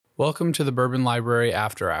Welcome to the Bourbon Library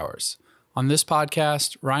After Hours. On this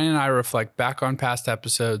podcast, Ryan and I reflect back on past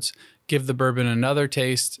episodes, give the bourbon another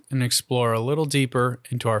taste, and explore a little deeper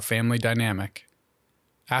into our family dynamic.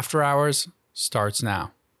 After Hours starts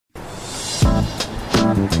now.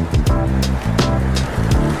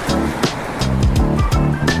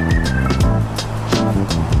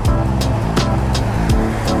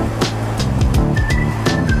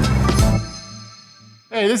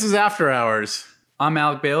 Hey, this is After Hours. I'm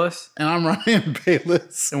Alec Bayless. And I'm Ryan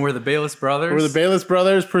Bayless. And we're the Bayless Brothers. We're the Bayless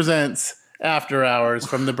Brothers presents After Hours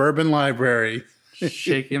from the Bourbon Library.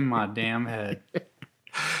 Shaking my damn head.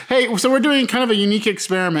 Hey, so we're doing kind of a unique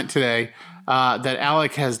experiment today that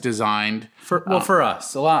Alec has designed. For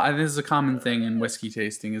us, this is a common thing in whiskey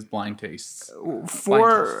tasting is blind tastes.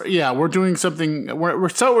 We're doing something. We're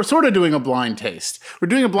sort of doing a blind taste. We're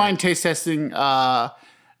doing a blind taste testing.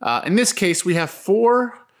 In this case, we have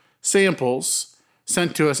 4 samples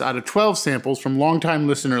sent to us out of 12 samples from longtime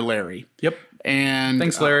listener Larry. Yep. And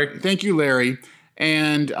thanks, Larry. Thank you, Larry.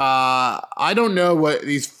 And I don't know what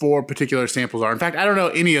these 4 particular samples are. In fact, I don't know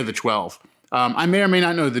any of the 12. I may or may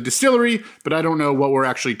not know the distillery, but I don't know what we're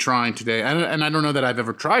actually trying today. And I don't know that I've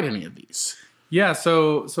ever tried any of these. Yeah,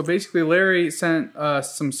 so basically Larry sent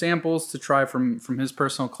some samples to try from his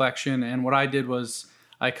personal collection. And what I did was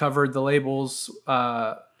I covered the labels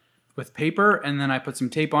with paper, and then I put some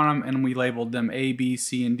tape on them, and we labeled them A, B,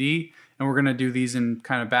 C, and D. And we're going to do these in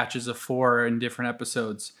kind of batches of 4 in different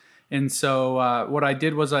episodes. And so what I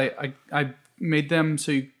did was I made them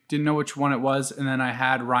so you didn't know which one it was, and then I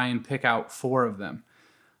had Ryan pick out 4 of them.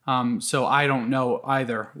 So I don't know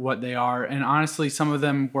either what they are. And honestly, some of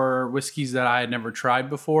them were whiskeys that I had never tried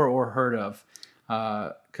before or heard of.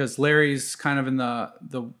 Because Larry's kind of in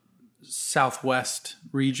the Southwest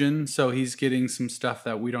region, so he's getting some stuff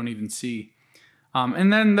that we don't even see.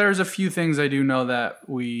 And then there's a few things I do know that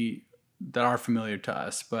are familiar to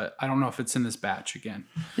us, but I don't know if it's in this batch again.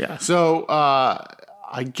 Yeah. So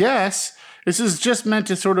I guess this is just meant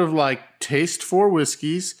to sort of like taste 4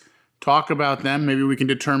 whiskeys, talk about them. Maybe we can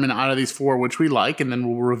determine out of these 4 which we like, and then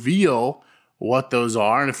we'll reveal what those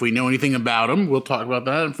are. And if we know anything about them, we'll talk about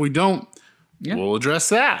that. And if we don't, we'll address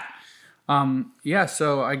that.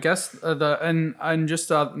 So I guess and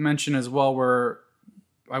just mention as well where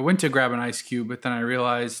I went to grab an ice cube, but then I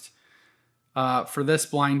realized for this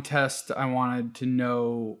blind test, I wanted to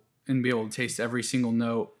know and be able to taste every single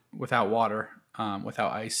note without water,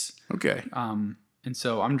 without ice. Okay. And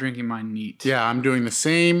so I'm drinking mine neat. Yeah, I'm doing the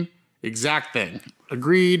same exact thing.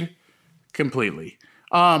 Agreed completely.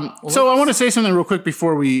 So I want to say something real quick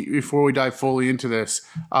before we dive fully into this.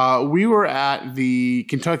 We were at the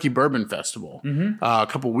Kentucky Bourbon Festival a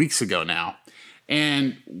couple weeks ago now,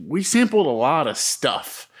 and we sampled a lot of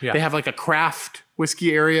stuff. Yeah. They have like a craft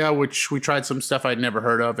whiskey area, which we tried some stuff I'd never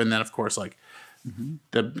heard of, and then of course like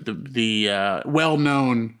the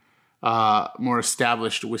well-known, more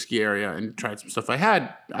established whiskey area, and tried some stuff I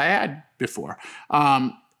had before.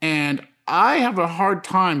 And I have a hard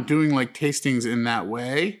time doing like tastings in that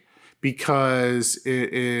way because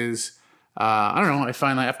it is, I don't know. I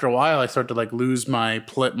find like after a while I start to like lose my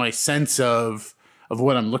sense of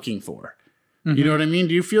what I'm looking for. Mm-hmm. You know what I mean?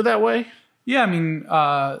 Do you feel that way? Yeah. I mean,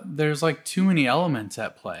 there's like too many elements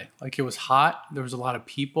at play. Like it was hot. There was a lot of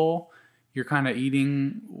people. You're kind of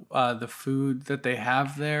eating the food that they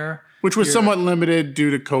have there. Which was somewhat limited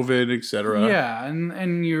due to COVID, et cetera. Yeah.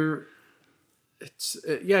 And you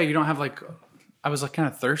don't have like, I was like kind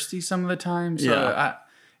of thirsty some of the time. So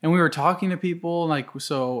and we were talking to people I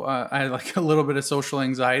had like a little bit of social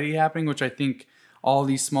anxiety happening, which I think all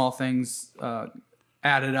these small things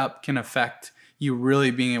added up can affect you really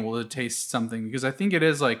being able to taste something. Because I think it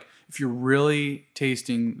is like, if you're really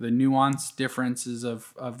tasting the nuanced differences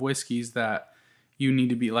of whiskeys, that you need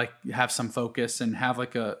to be like, have some focus and have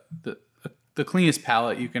like the cleanest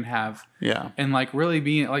palate you can have. Yeah. And like really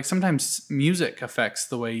being like, sometimes music affects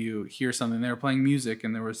the way you hear something. They were playing music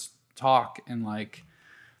and there was talk and like,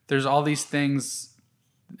 there's all these things.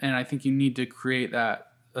 And I think you need to create a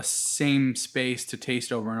same space to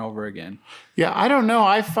taste over and over again. Yeah. I don't know.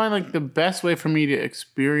 I find like the best way for me to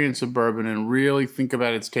experience a bourbon and really think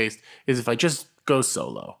about its taste is if I just go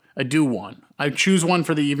solo. I do one. I choose one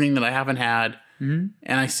for the evening that I haven't had. Mm-hmm.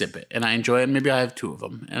 And I sip it and I enjoy it. Maybe I have 2 of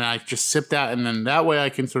them and I just sip that. And then that way I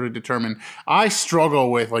can sort of determine. I struggle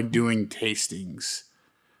with like doing tastings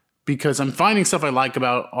because I'm finding stuff I like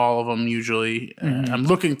about all of them usually. Mm-hmm. I'm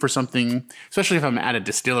looking for something, especially if I'm at a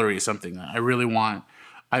distillery or something that I really want.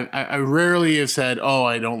 I rarely have said, oh,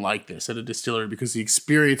 I don't like this at a distillery because the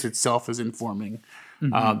experience itself is informing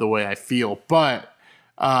the way I feel. But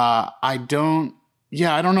I don't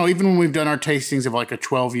yeah, I don't know. Even when we've done our tastings of like a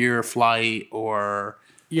 12-year flight or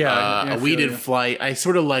Yeah, a weeded flight, I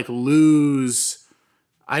sort of like lose.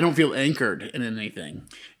 I don't feel anchored in anything.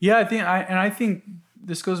 Yeah, I think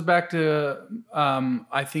this goes back to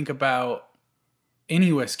I think about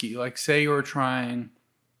any whiskey. Like say you're trying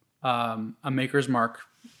a Maker's Mark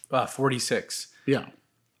 46. Yeah.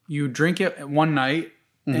 You drink it one night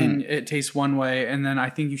and it tastes one way, and then I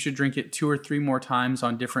think you should drink it 2 or 3 more times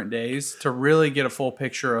on different days to really get a full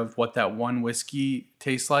picture of what that one whiskey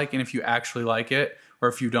tastes like, and if you actually like it or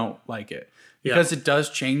if you don't like it, because it does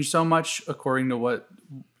change so much according to what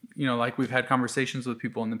like we've had conversations with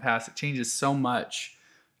people in the past. It changes so much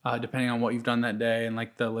depending on what you've done that day, and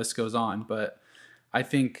like the list goes on. But I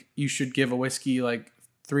think you should give a whiskey like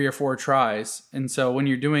 3 or 4 tries, and so when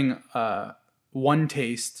you're doing one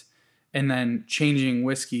taste and then changing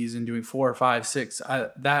whiskeys and doing 4 or 5, 6,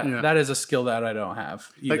 that is a skill that I don't have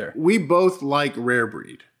either. Like, we both like Rare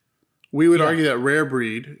Breed. We would argue that Rare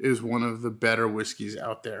Breed is one of the better whiskeys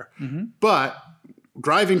out there. But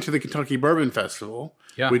driving to the Kentucky Bourbon Festival,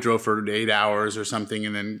 we drove for 8 hours or something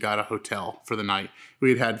and then got a hotel for the night.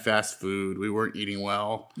 We had fast food. We weren't eating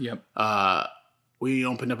well. Yep. We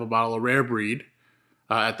opened up a bottle of Rare Breed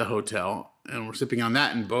at the hotel, and we're sipping on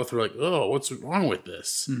that, and both were like, oh, what's wrong with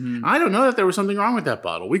this? I don't know that there was something wrong with that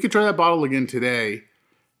bottle. We could try that bottle again today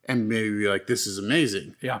and maybe be like, this is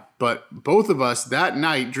amazing. Yeah. But both of us that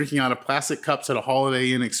night drinking out of plastic cups at a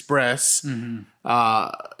Holiday Inn Express,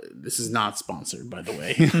 this is not sponsored, by the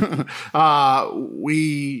way.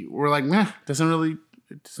 We were like, meh,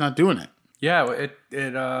 it's not doing it. Yeah,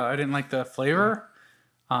 I didn't like the flavor,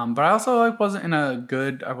 but I also I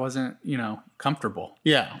wasn't comfortable.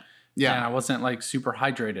 Yeah. Yeah. And I wasn't like super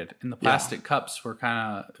hydrated. And the plastic cups were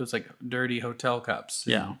it was like dirty hotel cups.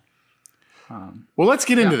 Yeah. Well, let's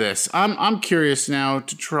get into this. I'm curious now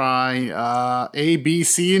to try A, B,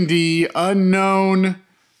 C, and D unknown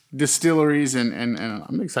distilleries, and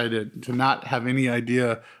I'm excited to not have any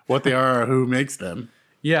idea what they are or who makes them.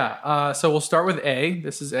 Yeah. So we'll start with A.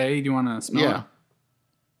 This is A. Do you want to smell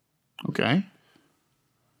it? Okay.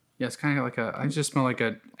 Yeah, it's kind of like I just smell like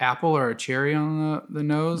an apple or a cherry on the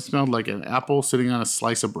nose. It smelled like an apple sitting on a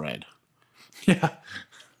slice of bread. Yeah.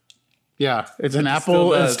 Yeah, it's an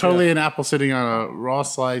apple. It's totally an apple sitting on a raw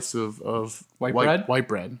slice of white bread. White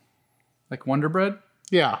bread. Like Wonder Bread?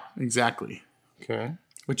 Yeah, exactly. Okay.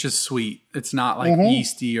 Which is sweet. It's not like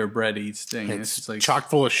yeasty or bready thing. It's just like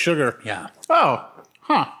chock full of sugar. Yeah. Oh,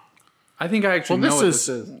 huh. I think I actually know what this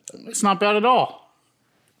is. It's not bad at all.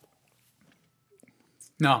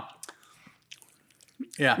 No.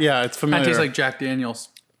 Yeah. Yeah, it's familiar. It tastes like Jack Daniels.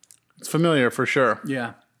 It's familiar for sure.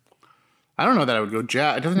 Yeah. I don't know that I would go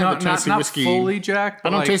Jack. It doesn't have the Tennessee whiskey. Not fully Jack. I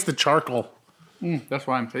don't taste the charcoal. That's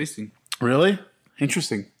what I'm tasting. Really?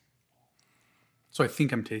 Interesting. So I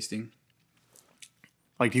think I'm tasting.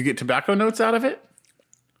 Like, do you get tobacco notes out of it?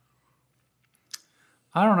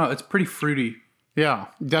 I don't know. It's pretty fruity. Yeah,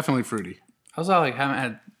 definitely fruity. I also haven't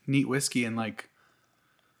had neat whiskey in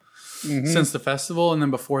since the festival, and then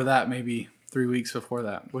before that, maybe 3 weeks before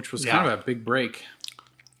that, which was kind of a big break.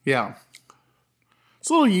 Yeah. It's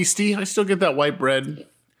a little yeasty. I still get that white bread.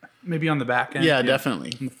 Maybe on the back end. Yeah, definitely.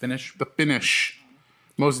 The finish. The finish.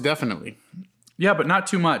 Most definitely. Yeah, but not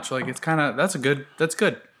too much. Like, it's that's good.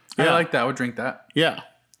 Yeah. I like that. I would drink that. Yeah.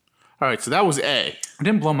 All right, so that was A. It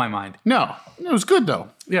didn't blow my mind. No, it was good, though.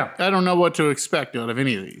 Yeah. I don't know what to expect out of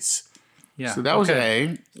any of these. Yeah. So that was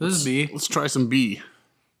A. This is B. Let's try some B.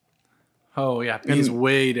 Oh, yeah. B is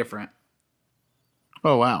way different.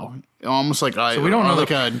 Oh, wow. Almost like we don't know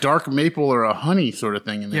a dark maple or a honey sort of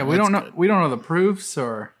thing in there. Yeah, we don't know. We don't know the proofs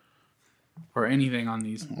or anything on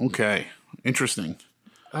these. Okay. Interesting.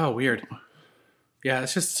 Oh, weird. Yeah,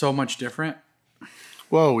 it's just so much different.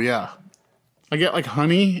 Whoa, yeah. I get like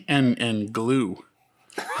honey and glue.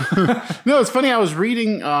 No, it's funny. I was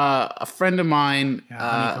reading a friend of mine.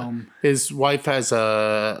 Honeycomb. His wife has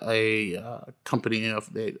a company,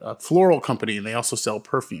 a floral company, and they also sell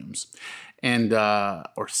perfumes and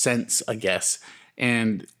or scents, I guess.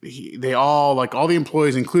 And they all the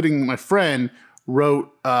employees, including my friend,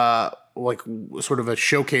 wrote sort of a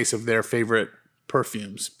showcase of their favorite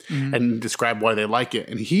perfumes and described why they like it.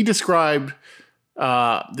 And he described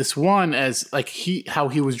this one as how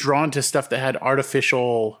he was drawn to stuff that had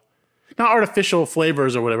not artificial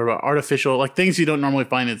flavors or whatever, but artificial things you don't normally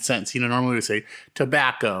find in scents. Normally we say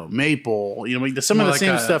tobacco, maple, some of the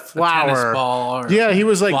same stuff, flour. Yeah, he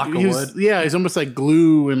was he's almost like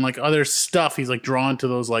glue and other stuff. He's drawn to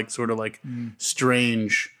those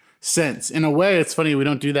strange scents. In a way, it's funny we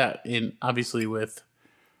don't do that obviously with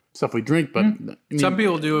stuff we drink, but some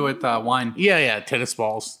people do it with wine. Yeah, tennis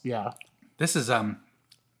balls. Yeah. This is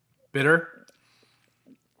bitter,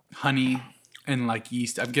 honey, and like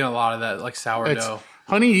yeast. I'm getting a lot of that, like sourdough. It's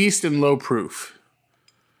honey, yeast, and low proof.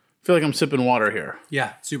 I feel like I'm sipping water here.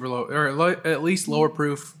 Yeah, super low, or at least lower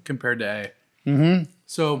proof compared to A. Mm-hmm.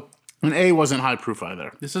 So, And A wasn't high proof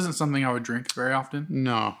either. this isn't something I would drink very often.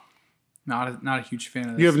 No. Not a huge fan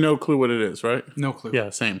of this. You have no clue what it is, right? No clue. Yeah,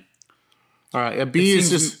 same. All right. Yeah, B is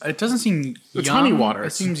just... It doesn't seem It's young. honey water.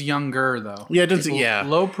 It seems younger though. Yeah, it doesn't... Yeah.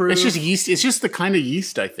 Low proof. It's just yeast. It's just the kind of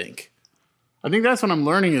yeast, I think. I think that's what I'm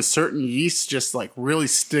learning is certain yeasts just like really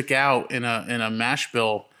stick out in a mash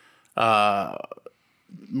bill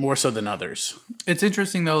more so than others. It's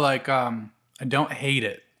interesting though. Like, I don't hate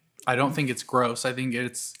it. I don't think it's gross. I think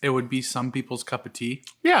it would be some people's cup of tea.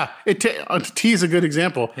 Yeah. Tea is a good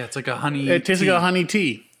example. Yeah, it's like a honey. It tastes tea. like a honey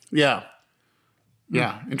tea. Yeah.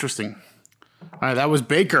 Yeah. Interesting. All right. That was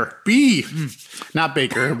Baker. B. Not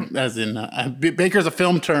Baker, as in Baker's a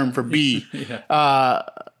film term for B. Yeah. All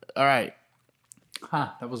right. Huh,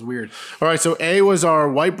 that was weird. All right, so A was our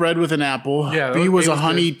white bread with an apple. Yeah, B was A a was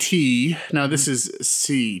honey tea. Now this is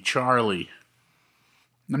C, Charlie.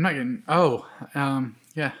 I'm not getting. Oh,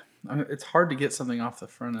 yeah. It's hard to get something off the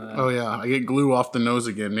front of that. Oh yeah, I get glue off the nose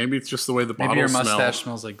again. Maybe it's just the way the Maybe bottle your smells. mustache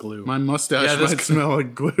smells like glue. My mustache Yeah, this might could- smell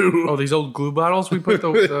like glue. Oh, these old glue bottles we put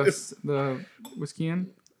the whiskey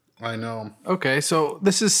in. I know. Okay, so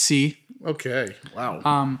this is C. Okay.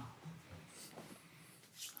 Wow.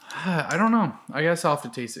 I don't know. I guess I'll have to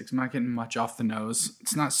taste it 'cause I'm not getting much off the nose.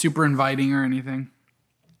 It's not super inviting or anything.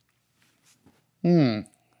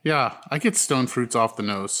 Yeah, I get stone fruits off the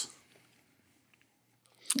nose.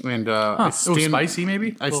 And I It was spicy,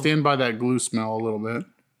 maybe. I stand by that glue smell a little bit.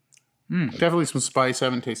 Definitely some spice. I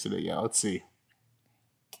haven't tasted it yet. Let's see.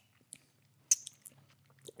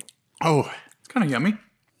 Oh, It's kind of yummy.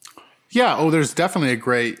 yeah. Oh, there's definitely a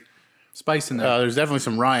great. Spice in there. There's definitely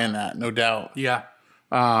some rye in that, no doubt. Yeah.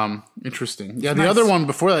 Interesting. Yeah, the Nice. other one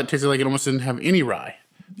before that tasted like it almost didn't have any rye.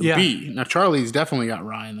 The Yeah. B. Now Charlie's definitely got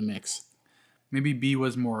rye in the mix. Maybe B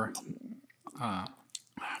was more. Lower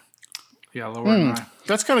in rye.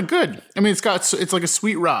 That's kind of good. I mean, it's like a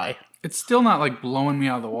sweet rye. It's still not like blowing me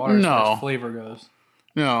out of the water as far No. as flavor goes.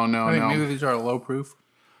 No, I think maybe no. these are low proof.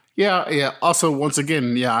 Yeah, yeah. Also, once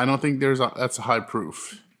again, yeah, I don't think that's a high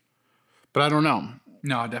proof. But I don't know.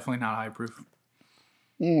 No, definitely not high proof.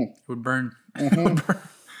 Mm. It would burn. It would burn.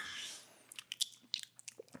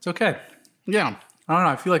 It's okay. Yeah. I don't know.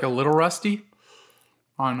 I feel like a little rusty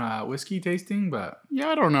on whiskey tasting, but Yeah,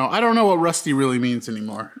 I don't know. I don't know what rusty really means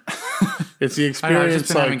anymore. It's the I know, I've experience.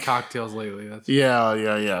 just been having Like, cocktails lately. That's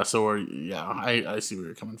yeah. So I see where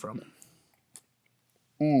you're coming from.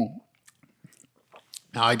 Now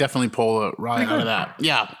I definitely pull the rye out of that.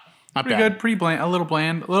 Yeah, not pretty bad. good, pretty bland, a little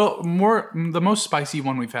bland, a little more. The most spicy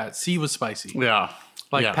one we've had. C was spicy, Yeah,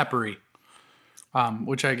 like yeah. peppery.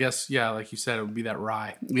 Which I guess, yeah, like you said, it would be that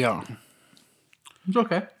rye. Yeah. It's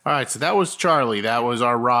okay. All right, so that was Charlie. That was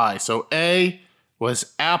our rye. So A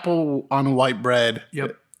was apple on white bread.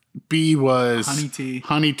 Yep. B was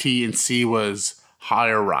Honey tea. and C was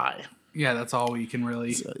higher rye. Yeah, that's all we can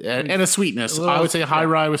really. And a sweetness. little- I would say high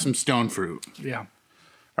rye with some stone fruit. Yeah, All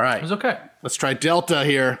it right, was okay. let's try Delta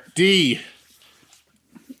here. D.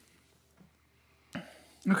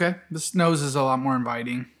 Okay, this nose is a lot more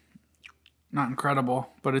inviting. Not incredible,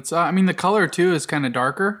 but it's. I mean, the color too is kind of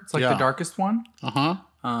darker. It's like Yeah. the darkest one. Uh-huh.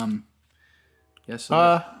 Yeah.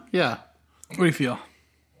 So Yeah. what do you feel?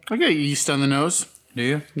 I get yeast on the nose. Do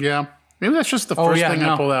you? Yeah. Maybe that's just the Oh first yeah, thing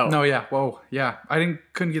no, I pulled out. no, yeah. Whoa, yeah. I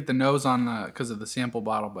couldn't get the nose on because of the sample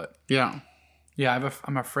bottle, but Yeah. yeah,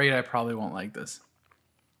 I'm afraid I probably won't like this.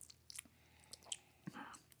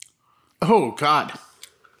 Oh, God.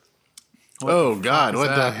 Oh, God. What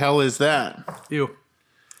the that? hell is that? Ew.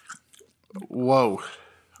 Whoa.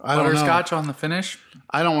 I don't know. Butterscotch on the finish.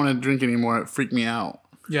 I don't want to drink anymore. It freaked me out.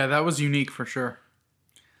 Yeah, that was unique for sure.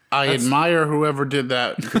 I admire whoever did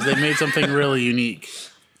that because they made something really unique.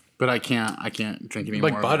 But I can't drink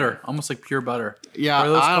anymore. Like butter, almost like pure butter. Yeah, What are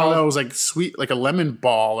those I don't called? know. It was like sweet, like a lemon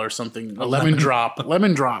ball or something. A lemon drop.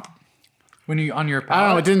 Lemon drop. When you on your I don't know.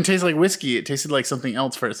 palate. It didn't taste like whiskey. It tasted like something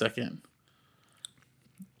else for a second.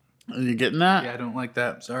 Are you getting that? Yeah, I don't like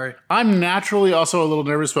that. Sorry. I'm naturally also a little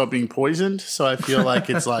nervous about being poisoned, so I feel like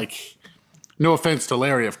it's like, no offense to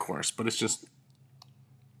Larry, of course, but it's just,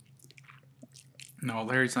 No,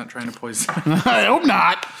 Larry's not trying to poison. I hope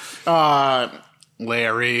not.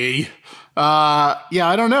 Larry. Yeah,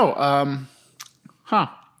 I don't know.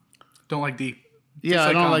 Don't like D. Yeah, I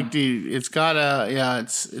like, don't like D. It's got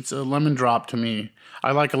it's a lemon drop to me.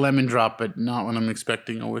 I like a lemon drop, but not when I'm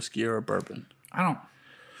expecting a whiskey or a bourbon. I don't.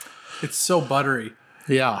 It's so buttery.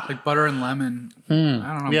 Yeah. like butter and lemon. I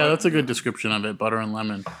don't know. Yeah, that's a good description of it. Butter and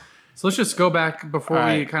lemon. So let's just go back before we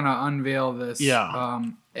right. kind of unveil this. Yeah.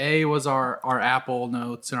 A was our apple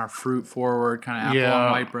notes and our fruit forward kind of apple Yeah.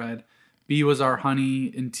 and white bread. B was our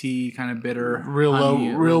honey and tea kind of bitter. Real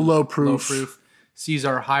honey, low proof. C's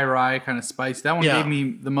our high rye kind of spice. That one Yeah. gave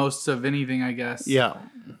me the most of anything, I guess. Yeah.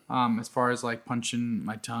 As far as like punching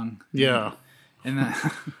my tongue. Yeah. And then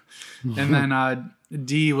and then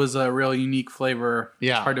D was a real unique flavor.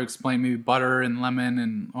 Yeah. It's hard to explain. Maybe butter and lemon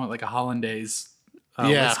and like a hollandaise.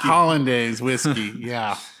 Yeah. Whiskey. Hollandaise whiskey.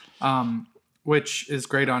 Yeah. Which is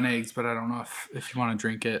great on eggs, but I don't know if you want to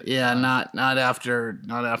drink it. Yeah. Not after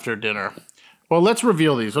dinner. Well, let's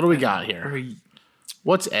reveal these. What do we got here?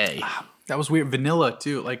 What's A? That was weird. Vanilla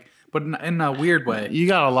too, like, but in a weird way. You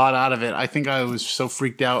got a lot out of it. I think I was so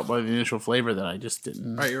freaked out by the initial flavor that I just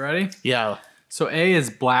didn't. All right, you ready? Yeah. So A is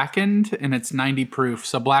blackened, and it's 90 proof.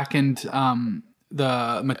 So blackened,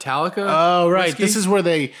 the Metallica. Oh, right. whiskey. This is where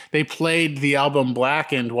they played the album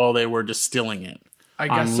Blackened while they were distilling it. I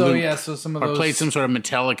guess on so. loop. Yeah. So some of Or those. played some sort of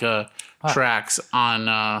Metallica tracks on.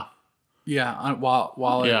 While Yeah. it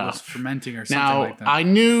was fermenting or something Now like that. I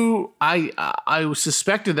knew I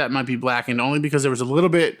suspected that might be Blackened only because there was a little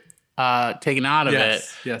bit taken out of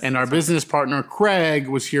Yes, it. yes, And our business partner Craig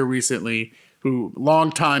was here recently, who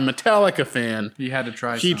longtime Metallica fan. You had to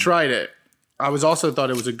try. He some. tried it. I was also thought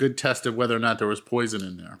it was a good test of whether or not there was poison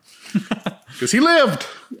in there because he lived.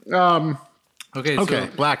 Okay. Okay,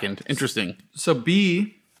 Blackened. Interesting. So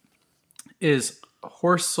B is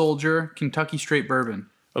Horse Soldier Kentucky Straight Bourbon.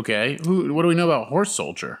 Okay, what do we know about Horse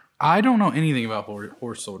Soldier? I don't know anything about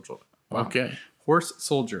Horse Soldier. Wow. Okay, Horse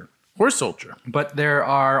Soldier. Horse Soldier. But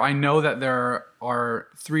I know that there are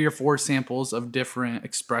 3 or 4 samples of different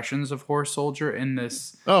expressions of Horse Soldier in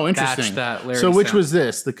this Oh, batch interesting. that Larry So which sent. was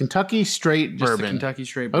this? The Kentucky Straight Just the Bourbon. Kentucky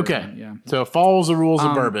Straight Bourbon. Okay. Yeah. So it follows the rules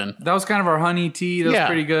of bourbon. That was kind of our honey tea. That was Yeah.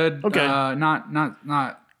 pretty good. Okay.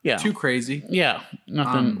 Not Yeah. too crazy. Yeah.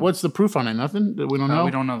 Nothing. What's the proof on it? Nothing? We don't know?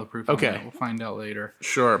 We don't know the proof. Okay. On that. We'll find out later.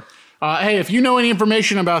 Sure. Hey, if you know any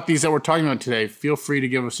information about these that we're talking about today, feel free to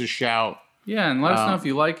give us a shout. Yeah, and let us know if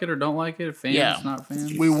you like it or don't like it. Fans, Yeah. not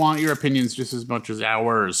fans. We want your opinions just as much as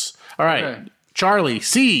ours. All right. Okay. Charlie,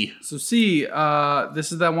 C. So C,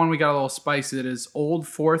 this is that one we got a little spicy. It is Old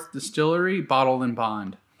Fourth Distillery, Bottle and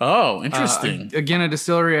Bond. Oh, interesting. Again, a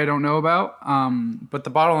distillery I don't know about, but the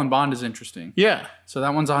Bottle and Bond is interesting. Yeah. So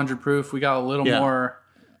that one's 100 proof. We got a little Yeah. more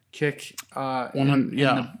kick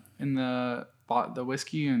in the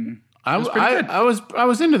whiskey, and it was pretty good. I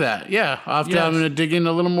was into that. Yeah, I'm Yes. going to dig in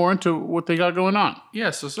a little more into what they got going on. Yeah.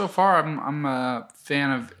 So far, I'm a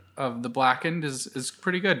fan of the blackened. is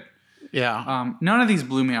pretty good. Yeah. None of these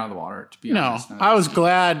blew me out of the water, to be No, honest. I was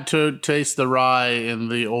glad to taste the rye in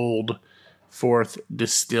the Old Fourth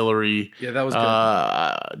Distillery. Yeah, that was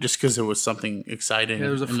good. Just because it was something exciting.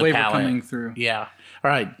 There was a in the flavor palate. coming through. Yeah. All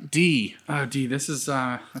right, D. Oh, D, this is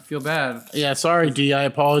I feel bad. Yeah, sorry, D. I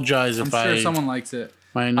apologize I'm if sure someone likes it.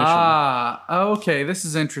 my initial. Okay. This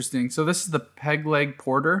is interesting. So this is the Peg Leg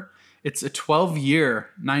Porter. It's a 12-year,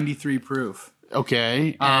 93 proof.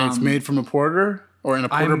 Okay, and it's made from a porter or in a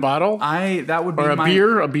porter bottle That would be or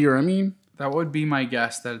a beer. I mean, That would be my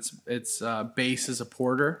guess that its base is a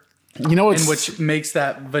porter, you know, it's and which makes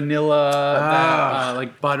that vanilla, that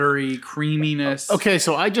like buttery creaminess. okay.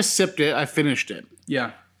 So I just sipped it. I finished it.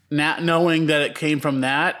 Yeah. Not knowing that it came from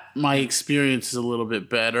that, my experience is a little bit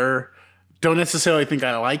better. Don't necessarily think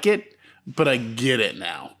I like it, but I get it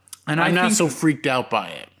now. And I'm not think- so freaked out by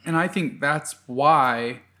it. And I think that's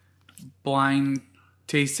why blind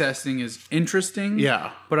taste testing is interesting.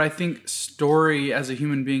 Yeah. But I think story as a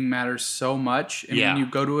human being matters so much. And Yeah. when you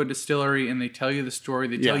go to a distillery and they tell you the story,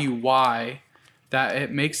 they tell Yeah. you why, that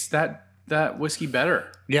it makes that whiskey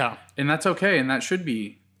better. Yeah. And that's okay. And that should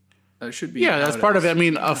be. Yeah, that's part of it. it. I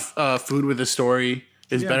mean, food with a story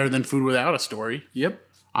is better than food without a story, Yep.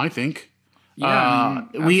 I think. Yeah.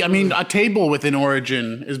 I mean, a table with an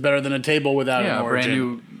origin is better than a table without yeah, an a brand origin.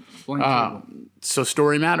 new blank table. So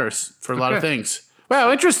story matters for a lot of Okay. things.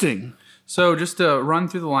 Wow, interesting. So just to run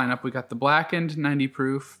through the lineup, we got the Blackened 90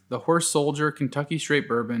 proof, the Horse Soldier Kentucky Straight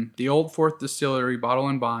Bourbon, the Old Fourth Distillery Bottle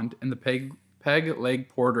and Bond, and the Peg Leg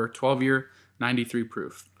Porter 12-year 93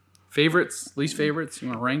 proof. Favorites, least favorites? You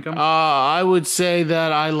want to rank them? I would say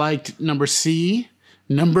that I liked number C.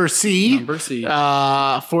 Number C. Number C.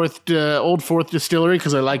 Old Fourth Distillery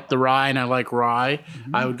because I like the rye and I like rye.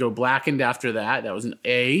 Mm-hmm. I would go Blackened after that. That was an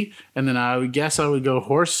A. And then I would guess I would go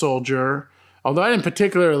Horse Soldier, although I didn't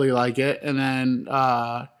particularly like it. And then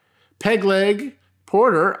Peg Leg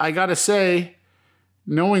Porter, I got to say,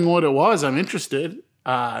 knowing what it was, I'm interested.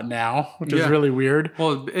 now, which is Yeah. really weird.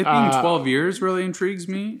 Well, it being 12 years really intrigues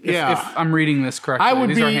me. If I'm reading this correctly, I would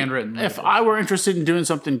these be, are handwritten. if labels. I were interested in doing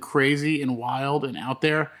something crazy and wild and out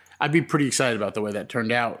there, I'd be pretty excited about the way that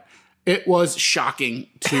turned out. It was shocking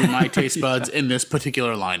to my taste buds in this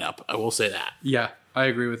particular lineup. I will say that. Yeah, I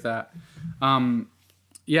agree with that.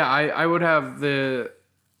 I would have the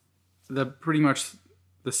pretty much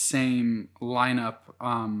the same lineup.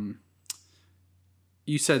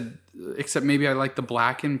 You said, except maybe I like the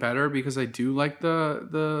Blacken better because I do like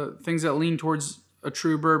the things that lean towards a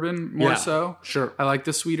true bourbon more so. Sure. I like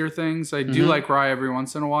the sweeter things. I do like rye every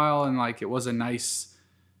once in a while, and like it was a nice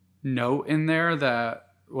note in there that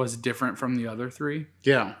was different from the other three.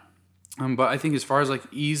 Yeah. But I think as far as like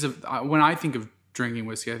ease of when I think of drinking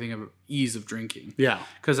whiskey, I think of ease of drinking. Yeah.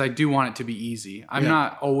 Because I do want it to be easy. I'm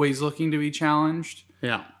not always looking to be challenged.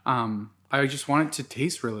 Yeah. I just want it to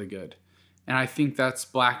taste really good, and I think that's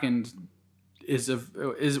Blackened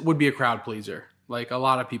would be a crowd pleaser. Like a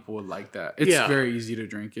lot of people would like that. It's very easy to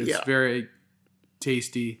drink. It's very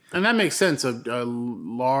tasty, and that makes sense. A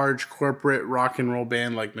large corporate rock and roll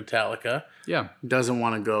band like Metallica, doesn't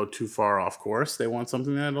want to go too far off course. They want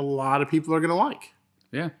something that a lot of people are going to like.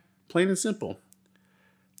 Yeah, plain and simple.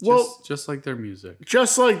 Just like their music.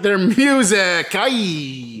 Just like their music.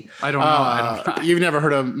 Aye. I don't know. You've never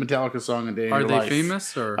heard a Metallica song a day in your life. Are they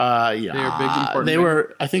famous or? Yeah, they are big, important. They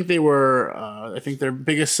were. I think they were. I think their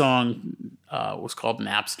biggest song was called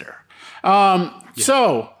Napster.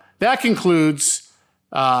 So that concludes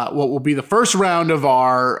what will be the first round of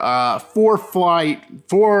our four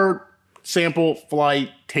sample flight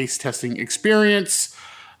taste testing experience.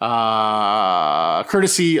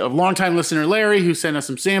 Courtesy of longtime listener Larry, who sent us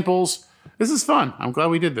some samples. This is fun. I'm glad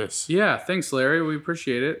we did this. Yeah, thanks, Larry. We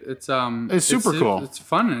appreciate it. It's super cool. It's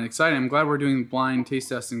fun and exciting. I'm glad we're doing blind taste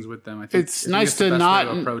testings with them. I think it's nice to the best not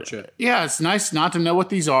way to approach it. Yeah, it's nice not to know what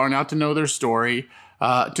these are, not to know their story,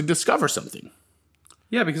 to discover something.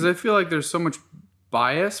 Yeah, because I feel like there's so much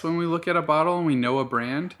bias when we look at a bottle and we know a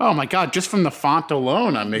brand. Oh my god! Just from the font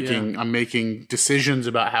alone, I'm making decisions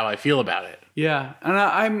about how I feel about it. Yeah,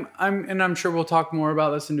 and I'm sure we'll talk more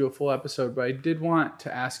about this and do a full episode. But I did want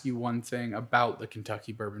to ask you one thing about the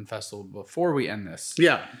Kentucky Bourbon Festival before we end this.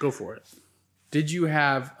 Yeah, go for it. Did you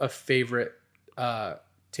have a favorite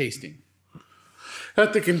tasting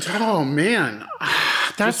at the Kentucky? Oh man,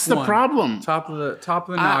 that's the problem. Top of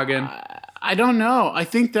the noggin. I don't know. I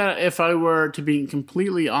think that if I were to be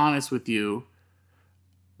completely honest with you,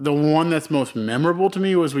 the one that's most memorable to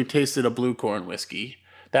me was we tasted a Blue Corn whiskey.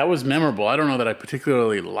 That was memorable. I don't know that I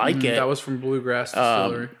particularly like it. That was from Bluegrass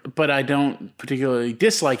Distillery. But I don't particularly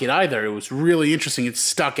dislike it either. It was really interesting. It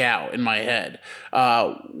stuck out in my head.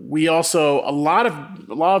 We also, a lot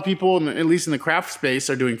of people, at least in the craft space,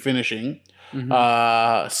 are doing finishing.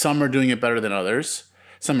 Mm-hmm. Some are doing it better than others.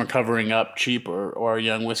 Some are covering up cheap or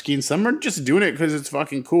young whiskey, and some are just doing it because it's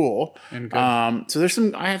fucking cool. And good. So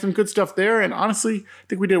I had some good stuff there, and honestly, I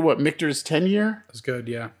think we did Michter's 10-year. That's good,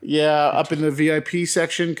 yeah. Yeah, up in the VIP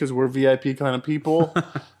section because we're VIP kind of people.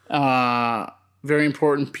 Very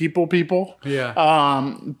important people. Yeah.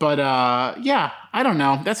 Yeah, I don't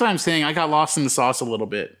know. That's what I'm saying. I got lost in the sauce a little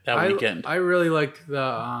bit that weekend. I really liked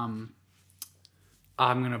the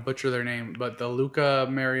I'm going to butcher their name, but the Luca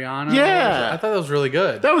Mariano. Yeah. I thought that was really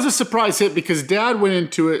good. That was a surprise hit because Dad went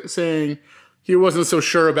into it saying he wasn't so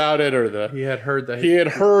sure about it, or he had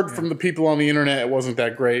heard from the people on the internet it wasn't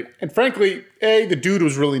that great. And frankly, the dude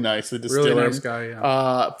was really nice, the distiller. Really nice guy,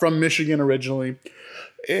 yeah. From Michigan originally.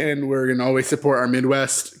 And we're going to always support our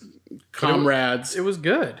Midwest comrades. It was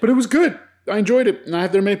good. But it was good. I enjoyed it. And I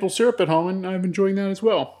have their maple syrup at home, and I'm enjoying that as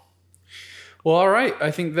well. Well, all right.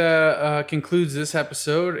 I think that concludes this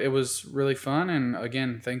episode. It was really fun. And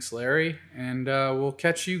again, thanks, Larry. And we'll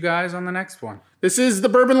catch you guys on the next one. This is the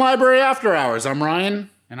Bourbon Library After Hours. I'm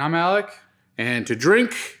Ryan. And I'm Alec. And to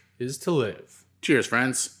drink is to live. Cheers,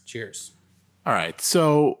 friends. Cheers. All right.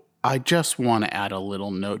 So I just want to add a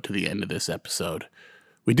little note to the end of this episode.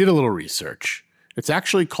 We did a little research. It's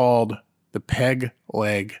actually called the Peg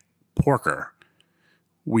Leg Porker.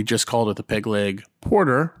 We just called it the Peg Leg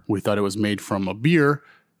Porter. We thought it was made from a beer.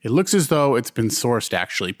 It looks as though it's been sourced,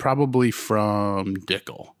 actually, probably from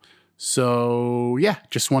Dickel. So, yeah,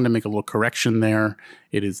 just wanted to make a little correction there.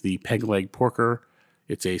 It is the Peg Leg Porker.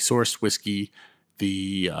 It's a sourced whiskey.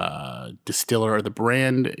 The distiller or the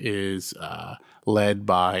brand is led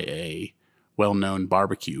by a well-known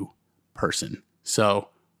barbecue person. So,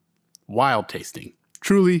 wild tasting.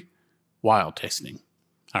 Truly wild tasting.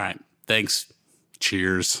 All right, thanks.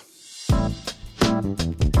 Cheers.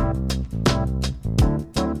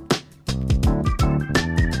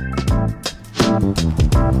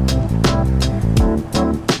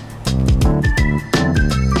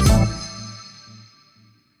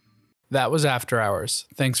 That was After Hours.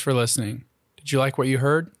 Thanks for listening. Did you like what you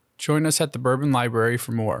heard? Join us at the Bourbon Library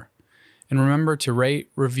for more. And remember to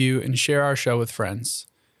rate, review, and share our show with friends.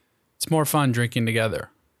 It's more fun drinking together.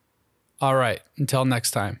 All right, until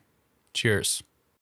next time. Cheers.